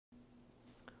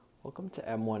Welcome to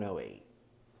M108.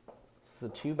 This is a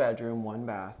 2-bedroom,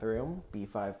 1-bathroom,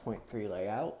 B5.3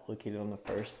 layout located on the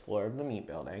first floor of the meat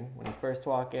building. When you first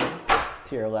walk in,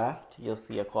 to your left, you'll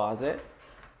see a closet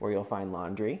where you'll find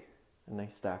laundry, a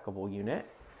nice stackable unit.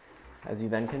 As you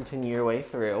then continue your way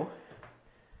through,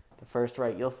 the first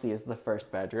right you'll see is the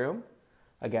first bedroom.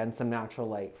 Again, some natural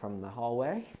light from the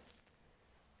hallway,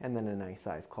 and then a nice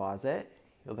sized closet.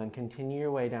 You'll then continue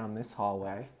your way down this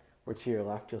hallway, where to your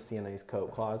left you'll see a nice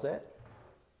coat closet.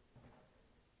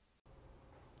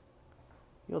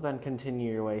 You'll then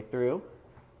continue your way through,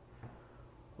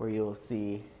 where you'll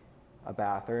see a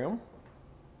bathroom.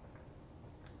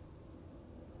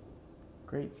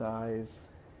 Great size.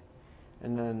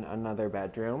 And then another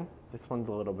bedroom. This one's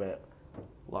a little bit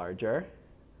larger.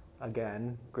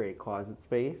 Again, great closet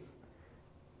space.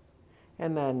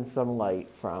 And then some light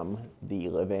from the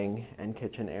living and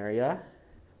kitchen area.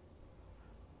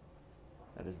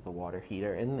 That is the water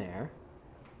heater in there.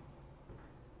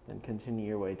 Then continue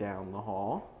your way down the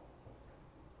hall.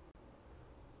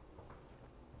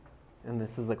 And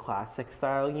this is a classic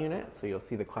style unit, so you'll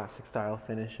see the classic style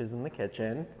finishes in the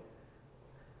kitchen.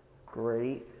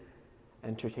 Great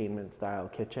entertainment style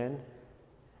kitchen.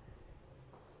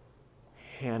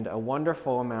 And a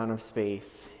wonderful amount of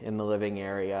space in the living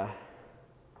area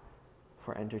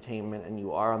for entertainment, and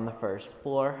you are on the first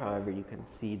floor. However, you can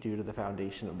see due to the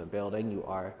foundation of the building, you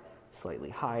are slightly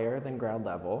higher than ground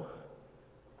level.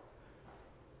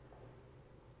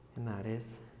 And that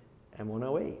is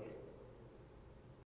M108.